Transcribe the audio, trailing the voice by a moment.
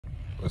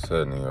What's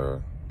happening,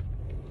 y'all?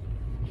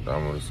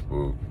 I'm with a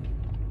spook.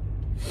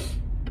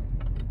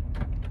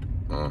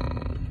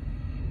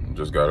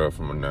 Just got up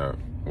from a nap.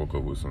 Woke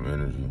up with some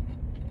energy.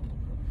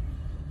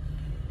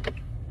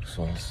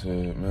 So I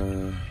said,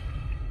 man,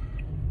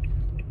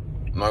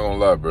 I'm not gonna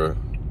lie, bro.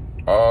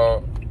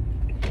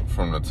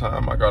 From the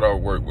time I got off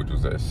work, which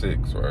was at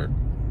 6, right,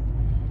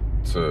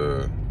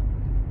 to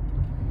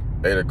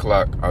 8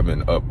 o'clock, I've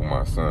been up with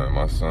my son.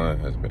 My son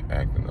has been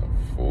acting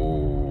a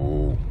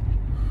fool.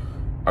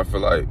 I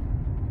feel like,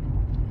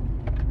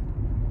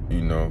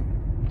 I'm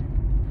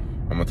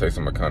gonna take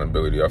some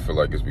accountability. I feel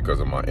like it's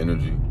because of my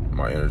energy.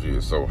 My energy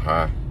is so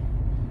high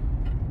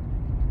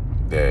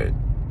that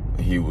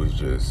he was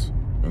just,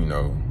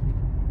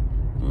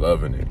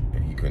 loving it.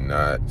 And he could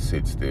not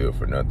sit still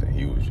for nothing.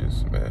 He was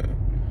just, man,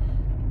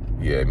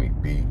 he had me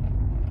beat,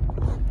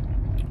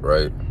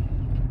 right?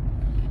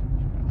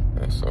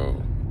 And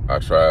so I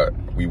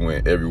tried, we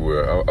went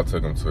everywhere. I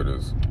took him to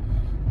this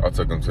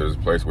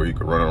place where he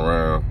could run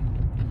around,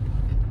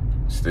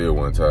 still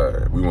wasn't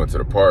tired. We went to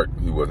the park,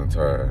 he wasn't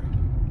tired.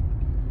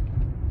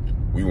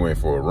 We went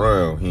for a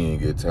run, he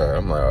didn't get tired.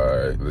 I'm like, all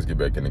right, let's get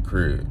back in the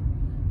crib.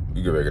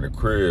 We get back in the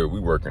crib,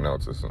 we working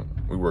out to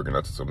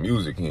some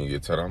music, he didn't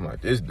get tired. I'm like,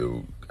 this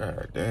dude,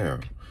 god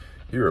damn.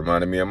 He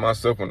reminded me of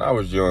myself when I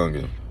was young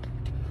and,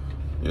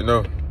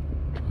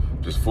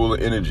 just full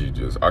of energy.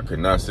 I could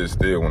not sit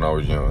still when I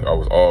was young. I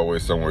was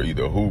always somewhere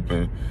either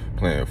hooping,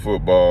 playing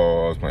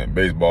football, I was playing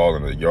baseball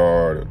in the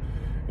yard, or,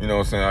 you know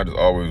what I'm saying? I just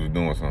always was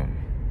doing something.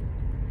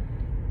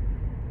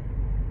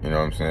 You know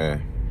what I'm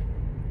saying?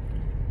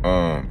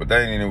 But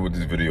that ain't even what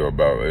this video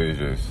about. It's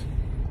just,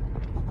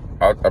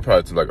 I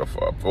probably took like a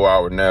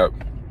 4-hour nap,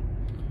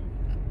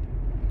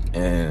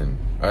 and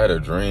I had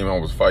a dream. I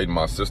was fighting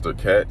my sister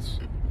cats.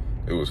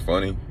 It was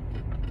funny,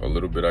 a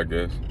little bit, I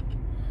guess.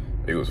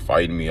 They was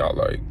fighting me out,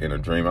 like, in a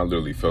dream. I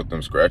literally felt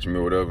them scratching me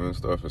or whatever and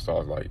stuff. And so I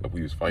was like,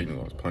 we was fighting,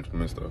 I was punching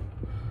them and stuff.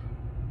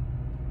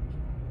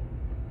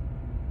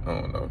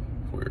 I don't know,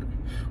 weird.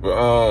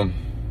 But,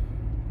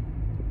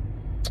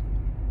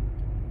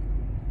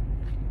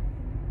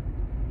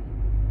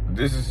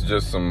 this is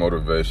just some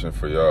motivation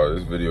for y'all.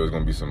 This video is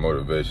gonna be some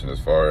motivation as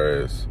far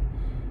as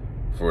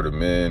for the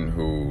men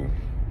who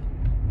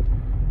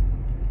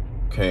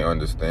can't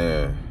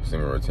understand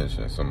semen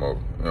retention some more.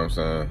 You know what I'm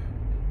saying?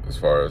 As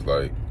far as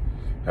like,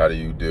 how do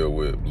you deal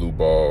with blue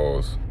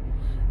balls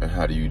and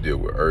how do you deal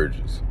with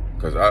urges?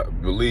 Cause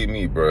believe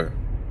me, bro,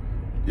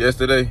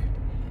 yesterday,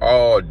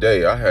 all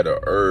day, I had an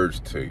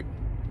urge to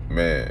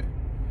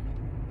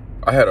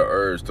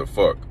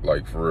fuck,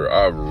 like for real.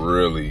 I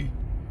really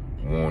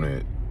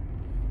wanted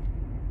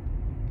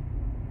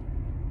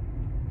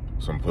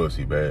some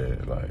pussy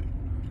bad, like,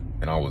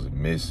 and I was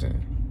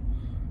missing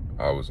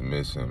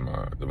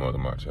the mother of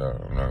my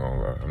child. I'm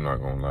not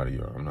gonna lie to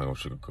y'all. I'm not gonna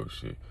sugarcoat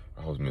shit.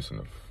 I was missing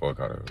the fuck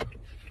out of her.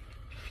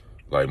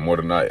 Like, more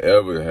than I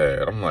ever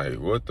had. I'm like,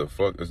 what the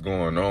fuck is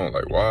going on?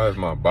 Like, why is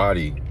my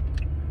body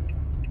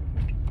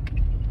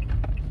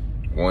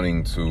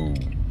wanting to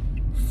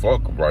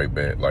fuck right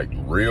bad, like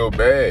real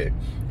bad?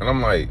 And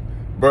I'm like,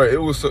 bro,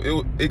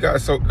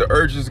 the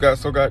urges got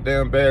so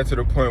goddamn bad to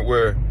the point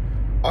where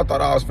I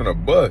thought I was finna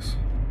bust.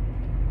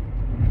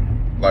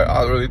 Like,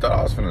 I really thought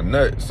I was finna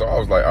nut. So I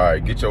was like, all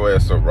right, get your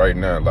ass up right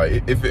now.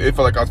 Like, it felt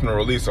like I was finna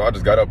release, so I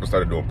just got up and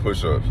started doing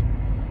push-ups.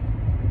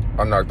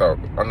 I knocked out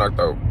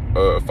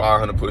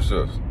 500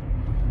 push-ups.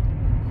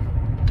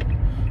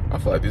 I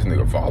feel like this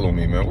nigga following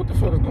me, man. What the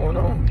fuck is going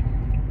on?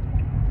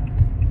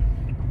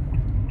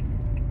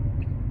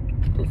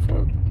 What the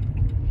fuck?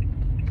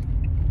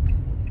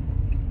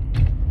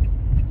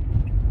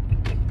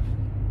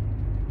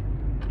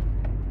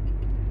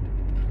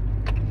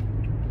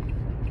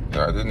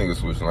 Nah, this nigga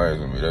switched lanes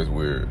with me. That's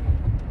weird.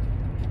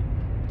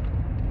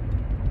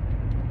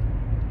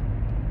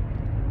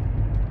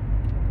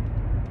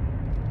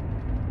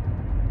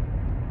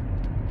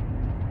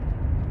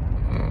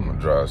 I'm gonna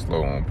drive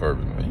slow on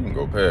purpose, man. You can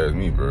go past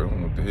me, bro.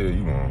 What the hell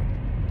you on?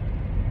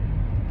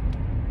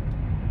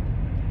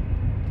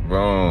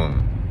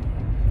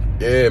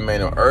 Yeah,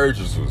 man, the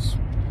urges was,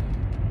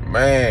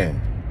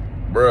 man,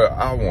 bro,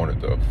 I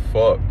wanted to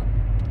fuck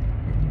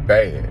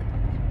bad.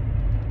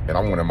 And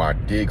I wanted my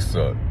dick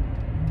sucked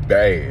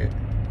bad.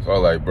 So I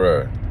was like,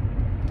 bruh,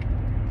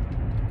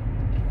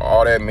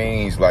 all that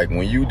means, like,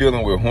 when you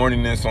dealing with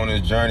horniness on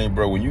this journey,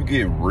 bro, when you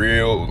get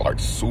real, like,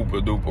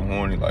 super duper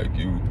horny, like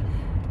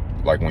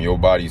when your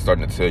body's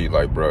starting to tell you,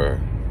 like, bruh,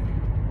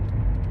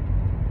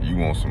 you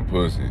want some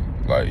pussy,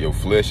 like, your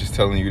flesh is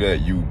telling you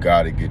that, you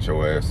gotta get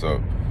your ass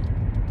up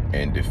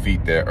and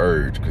defeat that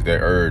urge, because that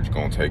urge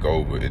gonna take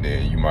over, and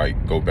then you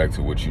might go back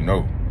to what you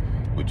know,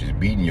 which is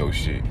beating your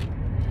shit.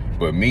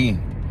 But me,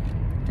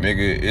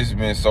 nigga, it's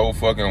been so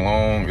fucking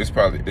long. It's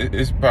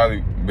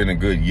probably been a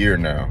good year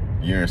now,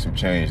 year and some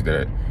change,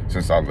 that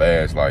since I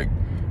last like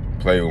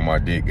played with my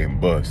dick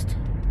and bust.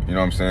 You know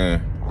what I'm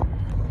saying?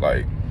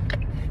 Like,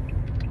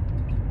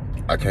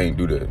 I can't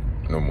do that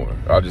no more.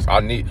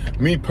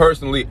 Me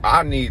personally,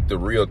 I need the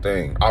real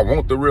thing. I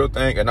want the real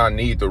thing and I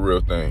need the real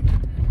thing.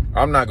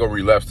 I'm not gonna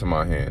relapse to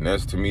my hand.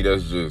 To me,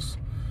 that's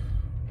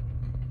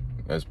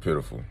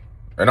pitiful.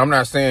 And I'm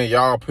not saying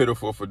y'all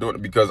pitiful for doing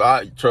it, because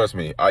trust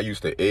me, I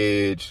used to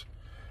edge.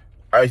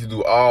 I used to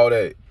do all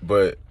that,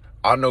 but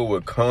I know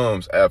what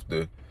comes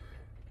after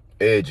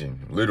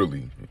edging.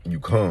 Literally, you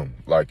come.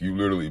 Like, you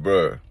literally,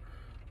 bruh.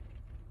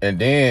 And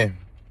then,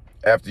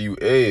 after you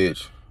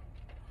edge,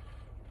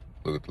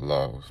 look at the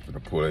laws, gonna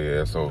pull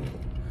their ass over.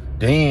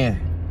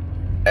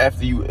 Then,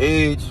 after you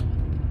edge,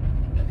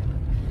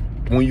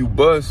 when you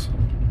bust,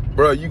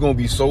 bruh, you gonna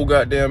be so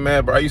goddamn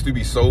mad, bro. I used to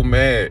be so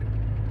mad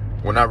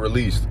when I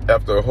released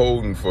after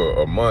holding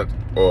for a month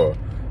or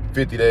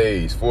 50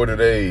 days, 40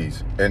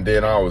 days, and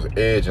then I was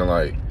edging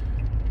like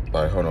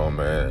hold on,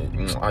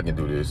 man, I can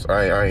do this.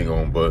 I ain't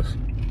gonna bust.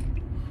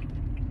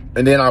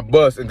 And then I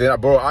bust, and then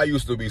bro, I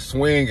used to be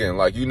swinging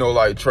like, you know,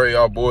 like Trey,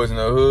 our boys in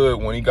the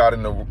hood, when he got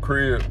in the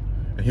crib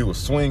and he was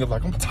swinging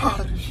like, I'm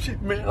tired of this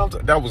shit, man.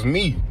 That was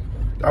me.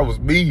 That was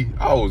me.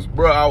 I was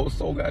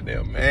so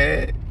goddamn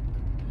mad.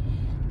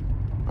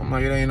 I'm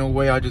like, it ain't no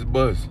way I just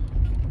bust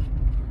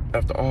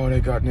after all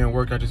that goddamn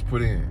work I just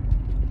put in.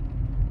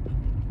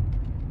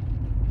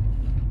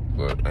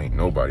 But ain't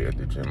nobody at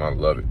the gym. I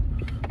love it.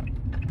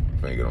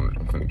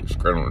 I'm gonna get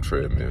straight on the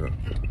treadmill.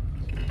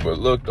 But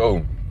look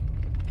though,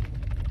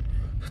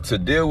 to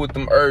deal with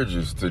them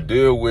urges, to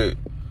deal with,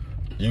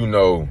 you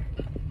know,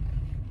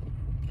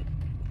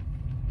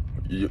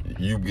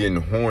 you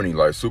getting horny,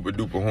 like super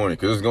duper horny,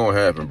 cause it's gonna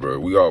happen, bro.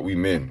 We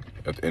men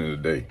at the end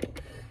of the day.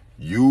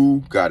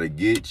 You gotta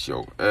get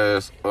your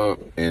ass up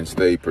and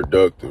stay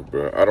productive,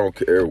 bro. I don't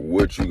care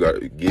what you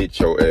gotta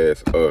get your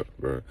ass up,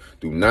 bro.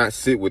 Do not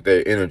sit with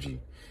that energy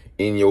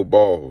in your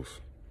balls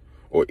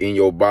or in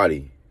your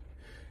body.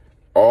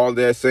 All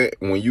that said,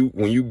 when you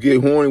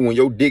get horny, when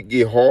your dick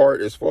get hard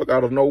as fuck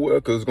out of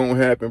nowhere, cause it's gonna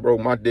happen, bro.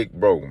 My dick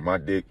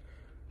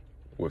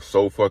was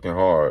so fucking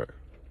hard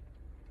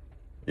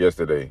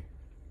yesterday.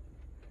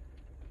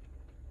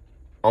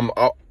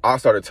 I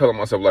started telling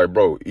myself like,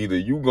 bro, either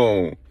you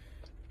gonna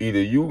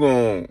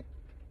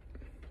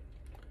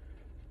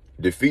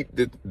defeat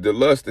the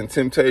lust and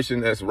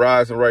temptation that's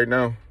rising right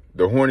now,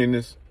 the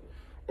horniness,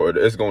 or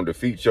it's gonna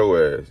defeat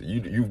your ass.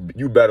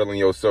 You battling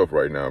yourself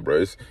right now,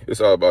 bro. It's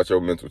all about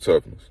your mental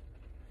toughness.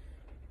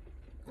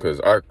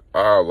 Cause I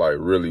like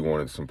really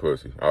wanted some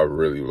pussy. I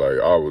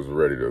was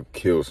ready to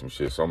kill some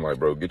shit. So I'm like,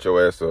 bro, get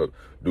your ass up,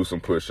 do some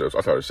push-ups.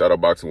 I started shadow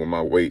boxing with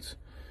my weights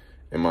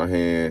in my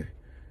hand.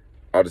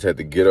 I just had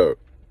to get up.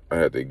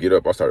 I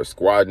started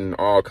squatting,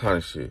 all kind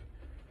of shit.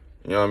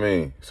 You know what I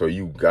mean? So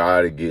you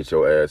gotta get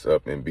your ass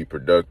up and be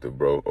productive,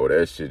 bro, or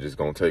that shit just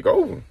gonna take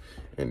over.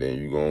 And then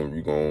you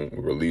gonna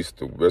release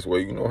the best way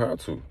you know how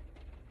to.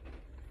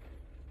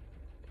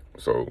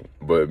 So,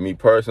 but me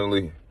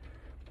personally,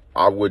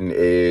 I wouldn't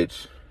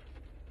edge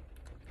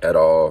at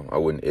all. I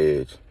wouldn't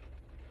edge.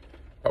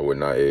 I would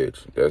not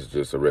edge. That's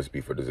just a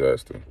recipe for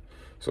disaster.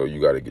 So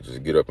you gotta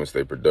just get up and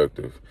stay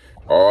productive.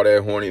 All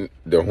that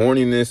the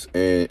horniness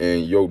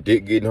and your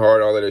dick getting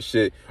hard, all of that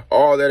shit,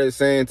 all that is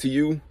saying to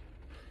you,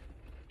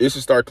 it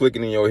should start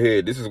clicking in your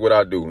head. This is what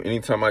I do.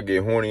 Anytime I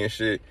get horny and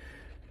shit,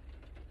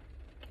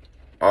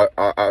 I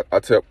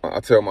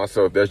tell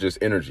myself that's just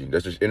energy.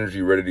 That's just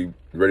energy ready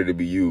to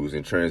be used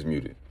and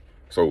transmuted.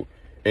 So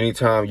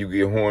anytime you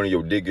get horny,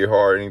 your dick get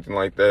hard, anything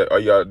like that, all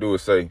you gotta do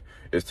is say,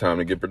 it's time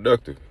to get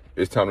productive.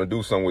 It's time to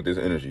do something with this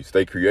energy.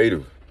 Stay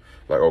creative.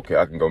 Like, okay,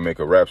 I can go make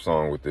a rap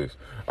song with this.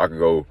 I can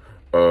go,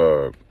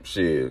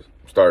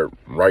 start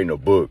writing a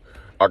book.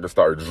 I can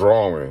start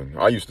drawing.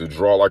 I used to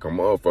draw like a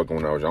motherfucker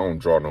when I was young. I don't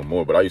draw no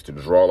more, but I used to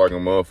draw like a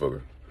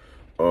motherfucker.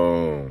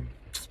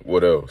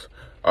 What else?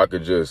 I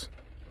could just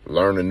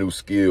learn a new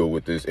skill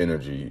with this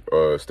energy.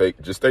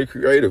 Stay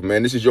creative,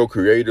 man. This is your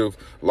creative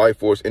life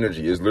force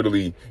energy. It's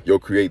literally your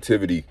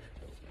creativity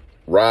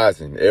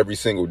rising every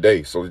single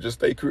day. So just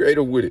stay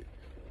creative with it.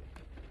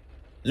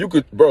 You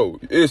could, bro,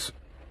 it's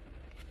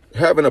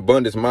having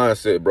abundance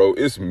mindset, bro.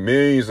 It's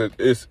millions of,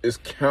 it's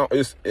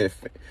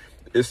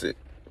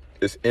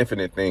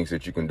infinite things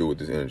that you can do with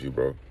this energy,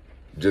 bro.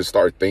 Just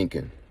start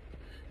thinking.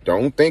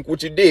 Don't think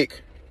with your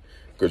dick,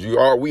 because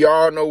we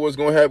all know what's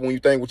gonna happen when you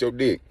think with your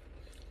dick.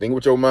 Think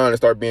with your mind and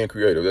start being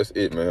creative. That's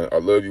it, man. I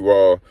love you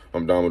all.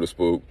 I'm Dom with the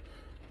Spook.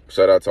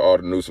 Shout out to all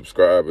the new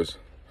subscribers,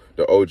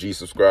 the OG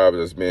subscribers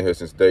that's been here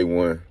since day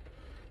one.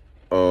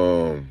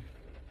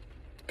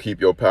 Keep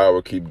your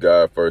power. Keep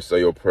God first. Say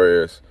your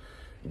prayers.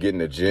 Get in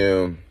the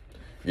gym.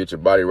 Get your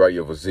body right.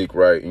 Your physique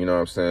right. You know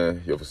what I'm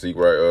saying? Your physique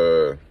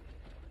right.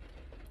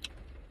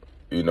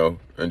 You know,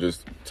 and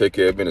just take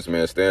care of business,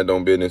 man. Stand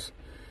on business.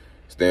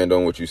 Stand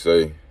on what you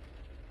say.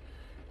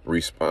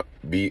 Respond.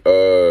 Be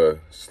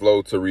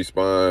slow to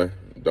respond.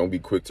 Don't be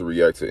quick to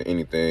react to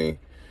anything.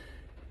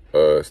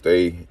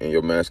 Stay in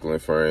your masculine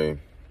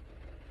frame.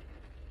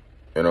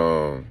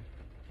 And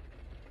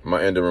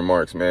my ending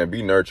remarks, man,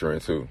 be nurturing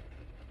too.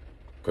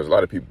 Because a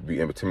lot of people be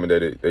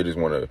intimidated. They just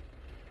want to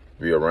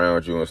be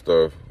around you and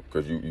stuff.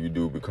 Because you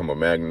do become a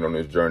magnet on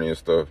this journey and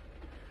stuff.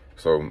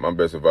 So my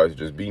best advice is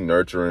just be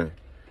nurturing.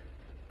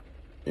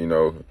 You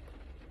know,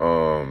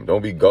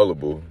 Don't be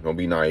gullible, don't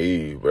be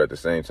naive, but at the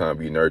same time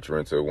be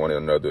nurturing to one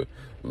another,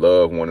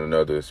 love one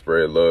another,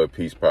 spread love,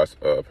 peace,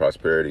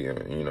 prosperity,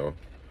 and you know,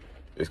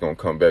 it's gonna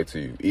come back to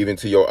you, even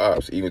to your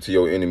ops, even to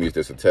your enemies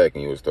that's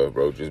attacking you and stuff,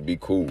 bro. Just be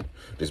cool.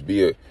 Just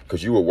be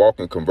cause you a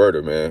walking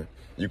converter, man.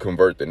 You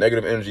convert the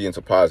negative energy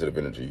into positive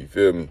energy. You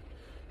feel me?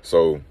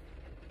 So,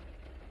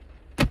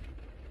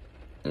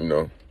 you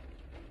know,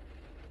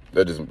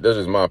 that's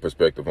just my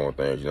perspective on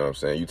things. You know what I'm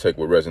saying? You take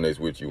what resonates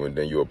with you and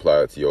then you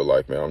apply it to your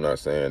life, man. I'm not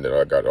saying that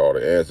I got all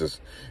the answers.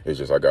 It's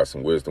just I got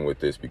some wisdom with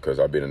this because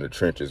I've been in the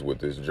trenches with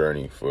this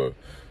journey for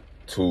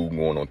 2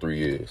 going on 3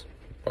 years.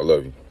 I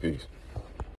love you. Peace.